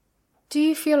Do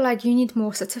you feel like you need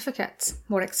more certificates,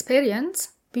 more experience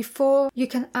before you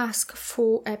can ask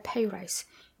for a pay rise,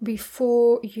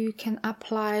 before you can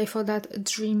apply for that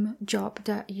dream job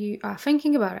that you are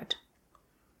thinking about it?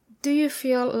 Do you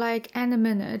feel like any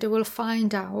minute they will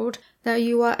find out that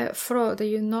you are a fraud, that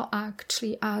you're not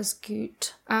actually as good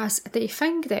as they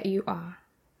think that you are?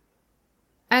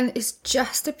 And it's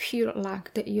just a pure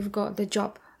luck that you've got the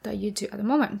job that you do at the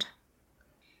moment.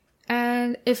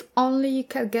 And if only you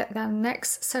could get that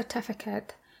next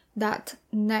certificate, that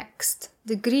next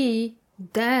degree,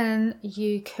 then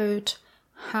you could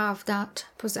have that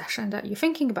possession that you're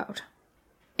thinking about.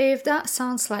 If that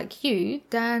sounds like you,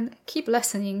 then keep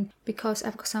listening because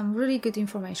I've got some really good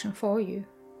information for you.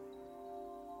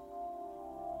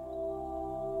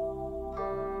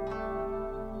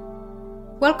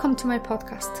 Welcome to my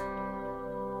podcast.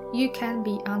 You can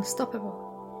be unstoppable.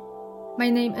 My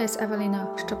name is Ewelina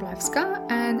Szczeblewska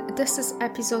and this is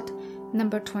episode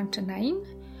number 29,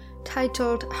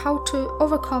 titled How to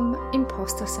Overcome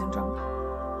Imposter Syndrome.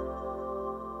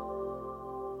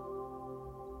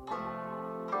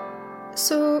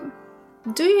 So,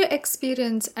 do you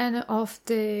experience any of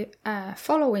the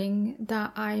following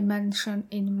that I mentioned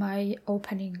in my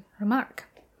opening remark?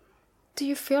 Do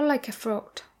you feel like a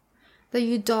fraud? That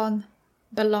you don't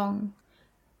belong?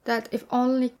 That if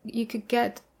only you could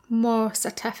get more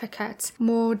certificates,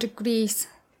 more degrees,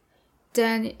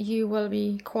 then you will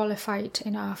be qualified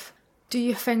enough? Do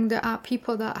you think there are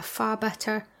people that are far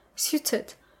better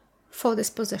suited for this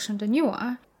position than you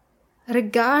are,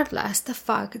 regardless the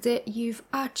fact that you've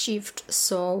achieved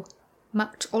so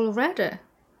much already?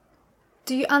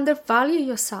 Do you undervalue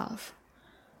yourself?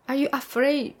 Are you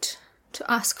afraid to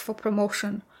ask for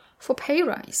promotion, for pay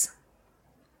rise?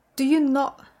 Do you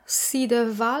not see the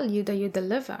value that you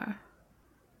deliver?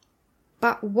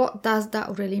 But what does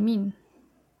that really mean?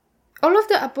 All of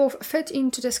the above fit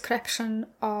into the description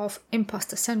of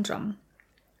imposter syndrome,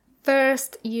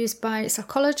 first used by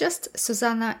psychologists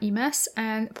Susanna Imes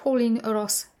and Pauline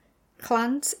Ross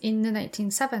Clance in the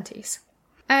 1970s.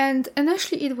 And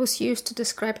initially it was used to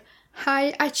describe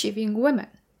high-achieving women.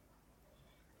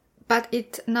 But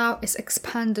it now is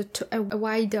expanded to a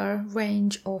wider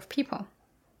range of people.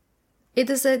 It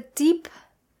is a deep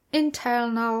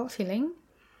internal feeling,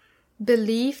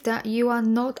 belief that you are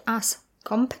not as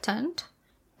competent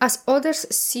as others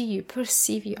see you,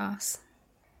 perceive you as.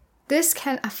 This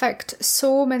can affect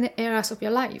so many areas of your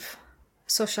life.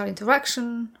 Social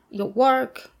interaction, your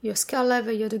work, your skill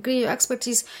level, your degree, your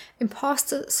expertise.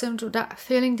 Imposter syndrome, that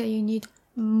feeling that you need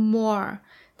more,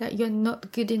 that you're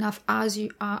not good enough as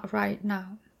you are right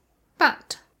now.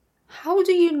 But how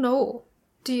do you know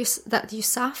that you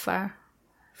suffer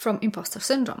from imposter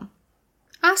syndrome?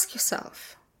 Ask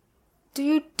yourself, do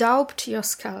you doubt your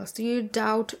skills? Do you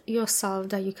doubt yourself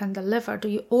that you can deliver? Do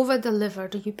you over-deliver?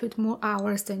 Do you put more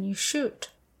hours than you should?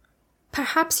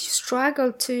 Perhaps you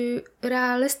struggle to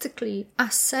realistically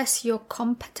assess your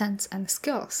competence and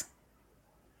skills.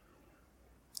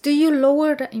 Do you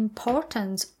lower the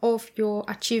importance of your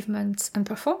achievements and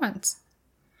performance?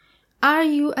 Are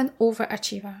you an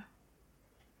overachiever?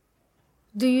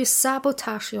 Do you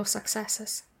sabotage your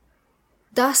successes?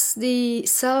 Does the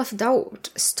self-doubt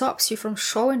stops you from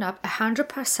showing up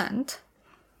 100%?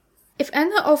 If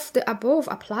any of the above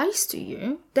applies to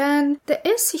you, then there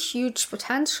is a huge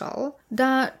potential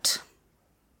that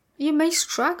you may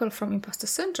struggle from imposter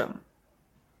syndrome.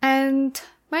 And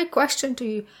my question to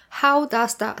you, how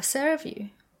does that serve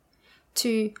you?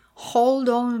 To hold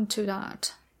on to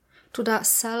that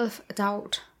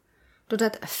self-doubt, to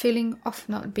that feeling of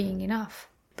not being enough.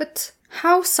 But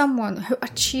how someone who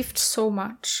achieved so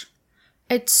much,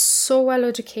 is so well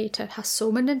educated, has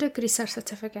so many degrees or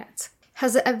certificates,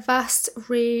 has a vast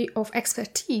array of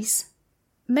expertise,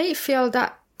 may feel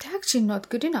that they're actually not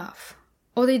good enough,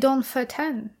 or they don't fit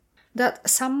in, that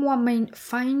someone may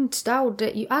find out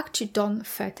that you actually don't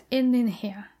fit in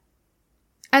here.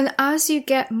 And as you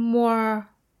get more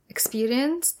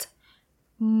experienced,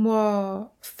 more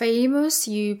famous,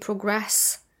 you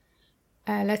progress.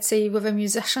 Let's say with the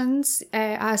musicians,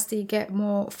 as they get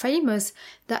more famous,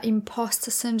 that imposter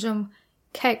syndrome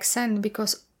kicks in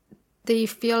because they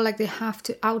feel like they have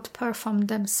to outperform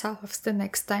themselves the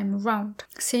next time around.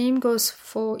 Same goes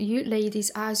for you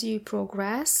ladies as you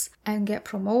progress and get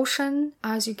promotion,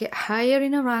 as you get higher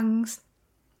in the ranks.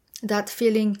 That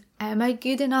feeling, am I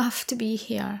good enough to be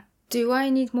here? Do I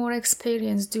need more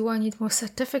experience? Do I need more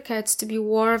certificates to be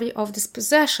worthy of this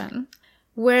position?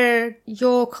 Where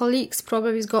your colleagues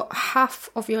probably got half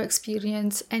of your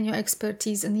experience and your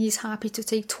expertise and he's happy to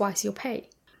take twice your pay.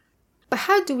 But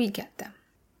how do we get them?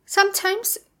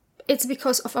 Sometimes it's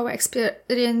because of our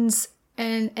experience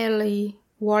in early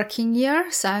working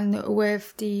years and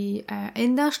with the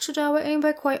industry that we're in,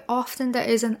 but quite often there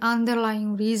is an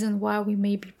underlying reason why we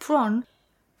may be prone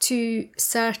to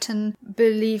certain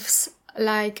beliefs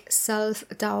like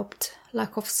self-doubt,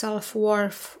 lack of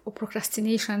self-worth, or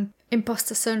procrastination.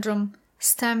 Imposter syndrome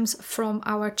stems from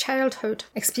our childhood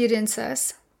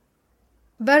experiences.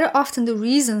 Very often the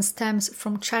reason stems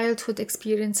from childhood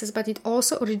experiences, but it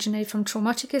also originates from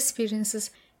traumatic experiences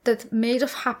that may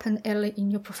have happened early in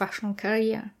your professional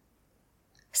career.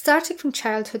 Starting from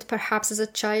childhood, perhaps as a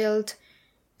child,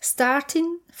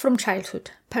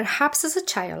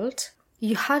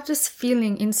 you had this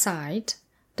feeling inside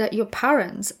that your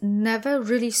parents never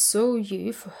really saw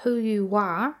you for who you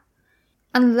are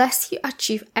unless you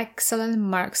achieve excellent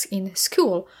marks in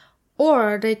school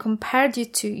or they compared you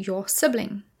to your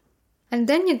sibling. And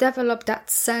then you develop that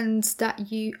sense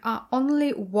that you are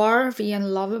only worthy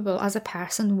and lovable as a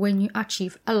person when you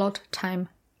achieve a lot time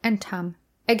and time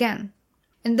again.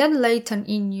 And then later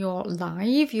in your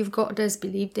life, you've got this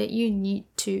belief that you need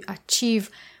to achieve,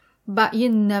 but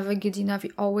you're never good enough.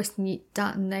 You always need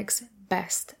that next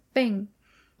best thing.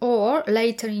 Or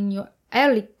later in your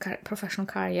early professional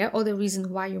career, or the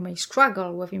reason why you may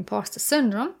struggle with imposter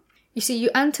syndrome, you see, you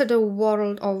enter the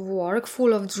world of work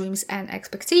full of dreams and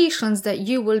expectations that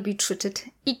you will be treated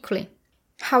equally.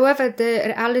 However, the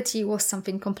reality was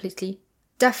something completely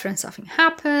different. Something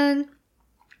happened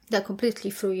that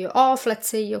completely threw you off. Let's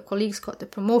say your colleagues got the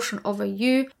promotion over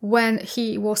you when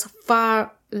he was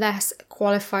far less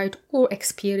qualified or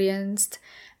experienced,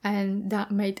 and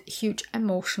that made a huge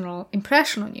emotional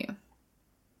impression on you.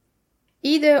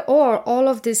 Either or, all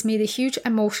of this made a huge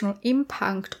emotional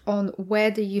impact on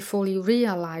whether you fully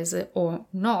realize it or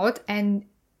not, and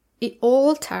it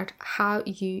altered how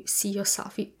you see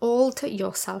yourself. It altered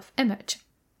your self-image.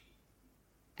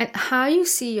 And how you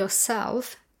see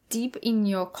yourself deep in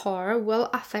your core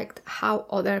will affect how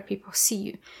other people see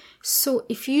you. So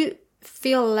if you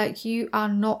feel like you are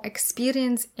not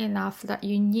experienced enough, that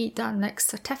you need that next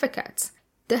certificate,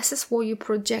 this is what you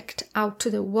project out to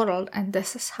the world, and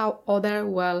this is how others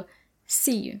will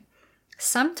see you.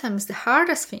 Sometimes the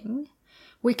hardest thing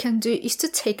we can do is to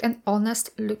take an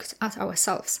honest look at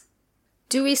ourselves.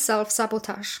 Do we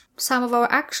self-sabotage some of our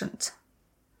actions?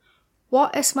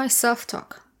 What is my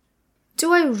self-talk?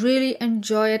 Do I really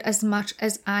enjoy it as much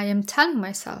as I am telling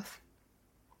myself?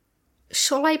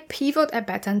 Shall I pivot a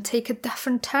bit and take a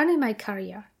different turn in my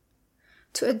career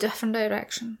to a different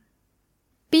direction?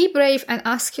 Be brave and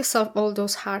ask yourself all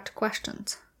those hard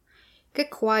questions.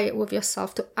 Get quiet with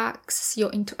yourself to access your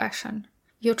intuition,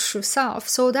 your true self,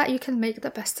 so that you can make the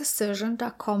best decision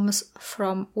that comes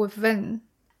from within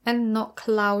and not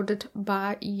clouded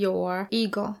by your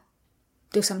ego.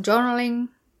 Do some journaling,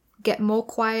 get more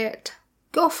quiet,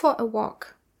 go for a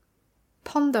walk,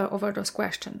 ponder over those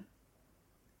questions.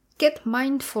 Get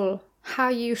mindful how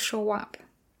you show up.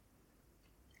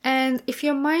 And if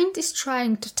your mind is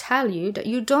trying to tell you that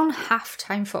you don't have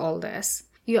time for all this,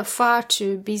 you are far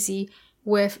too busy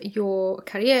with your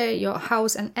career, your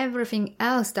house, and everything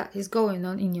else that is going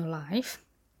on in your life,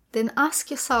 then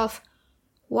ask yourself,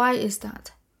 why is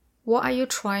that? What are you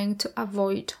trying to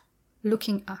avoid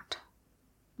looking at?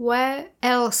 Where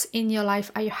else in your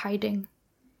life are you hiding?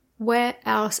 Where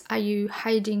else are you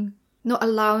hiding, not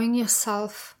allowing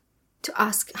yourself to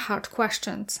ask hard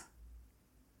questions?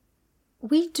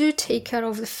 We do take care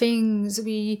of the things,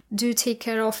 we do take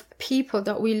care of people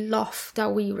that we love,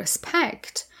 that we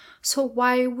respect. So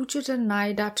why would you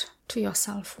deny that to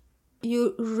yourself?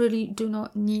 You really do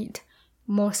not need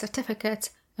more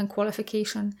certificates and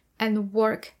qualification and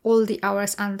work all the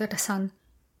hours under the sun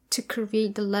to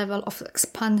create the level of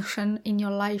expansion in your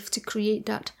life, to create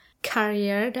that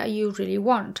career that you really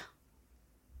want.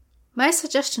 My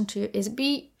suggestion to you is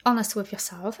be honest with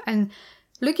yourself and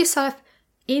look yourself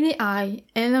in the eye,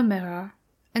 in the mirror,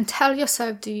 and tell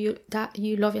yourself that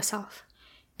you love yourself.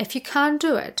 If you can't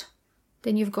do it,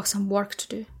 then you've got some work to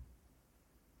do.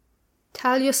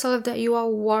 Tell yourself that you are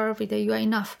worthy, that you are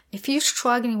enough. If you're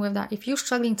struggling with that, if you're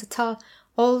struggling to tell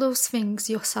all those things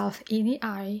yourself in the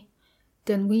eye,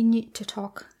 then we need to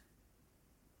talk.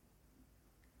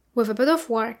 With a bit of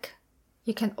work,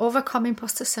 you can overcome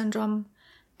imposter syndrome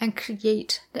and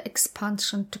create the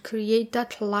expansion to create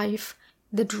that life,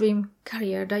 the dream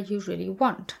career that you really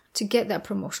want, to get that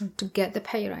promotion, to get the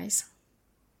pay rise.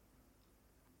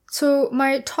 So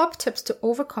my top tips to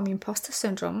overcome imposter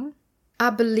syndrome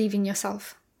are: believe in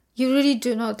yourself. You really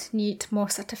do not need more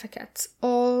certificates.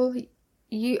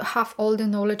 You have all the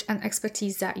knowledge and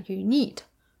expertise that you need.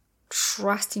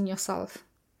 Trust in yourself.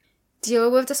 Deal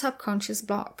with the subconscious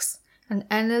blocks and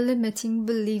any limiting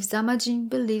beliefs, damaging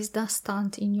beliefs that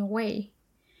stand in your way.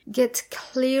 Get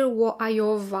clear what are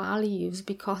your values,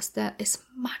 because that is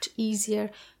much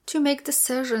easier to make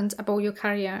decisions about your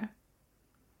career.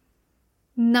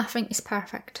 Nothing is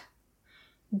perfect.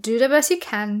 Do the best you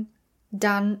can.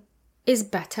 Done is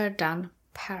better than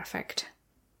perfect.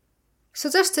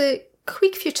 So just a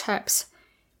quick few tips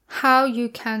how you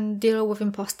can deal with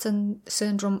imposter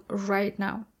syndrome right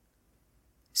now.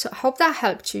 So I hope that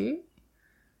helped you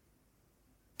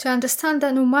to understand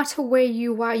that no matter where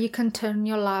you are, you can turn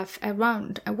your life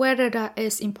around. And whether that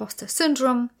is imposter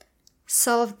syndrome,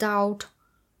 self-doubt,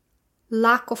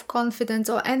 lack of confidence,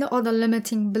 or any other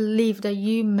limiting belief that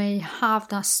you may have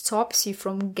that stops you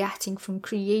from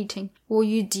creating what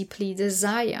you deeply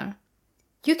desire,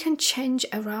 you can change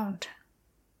around.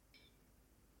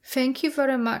 Thank you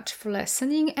very much for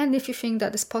listening, and if you think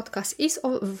that this podcast is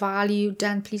of value,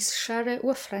 then please share it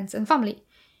with friends and family.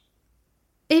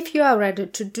 If you are ready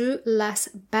to do less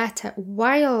better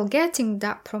while getting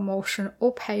that promotion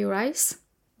or pay rise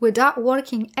without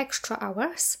working extra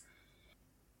hours,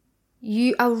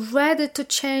 you are ready to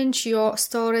change your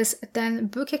stories, then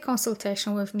book a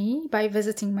consultation with me by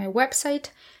visiting my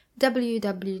website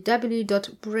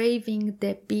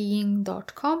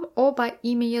www.bravingthebeing.com or by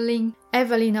emailing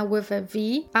Evelina with a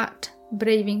V at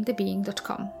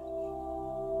bravingthebeing.com.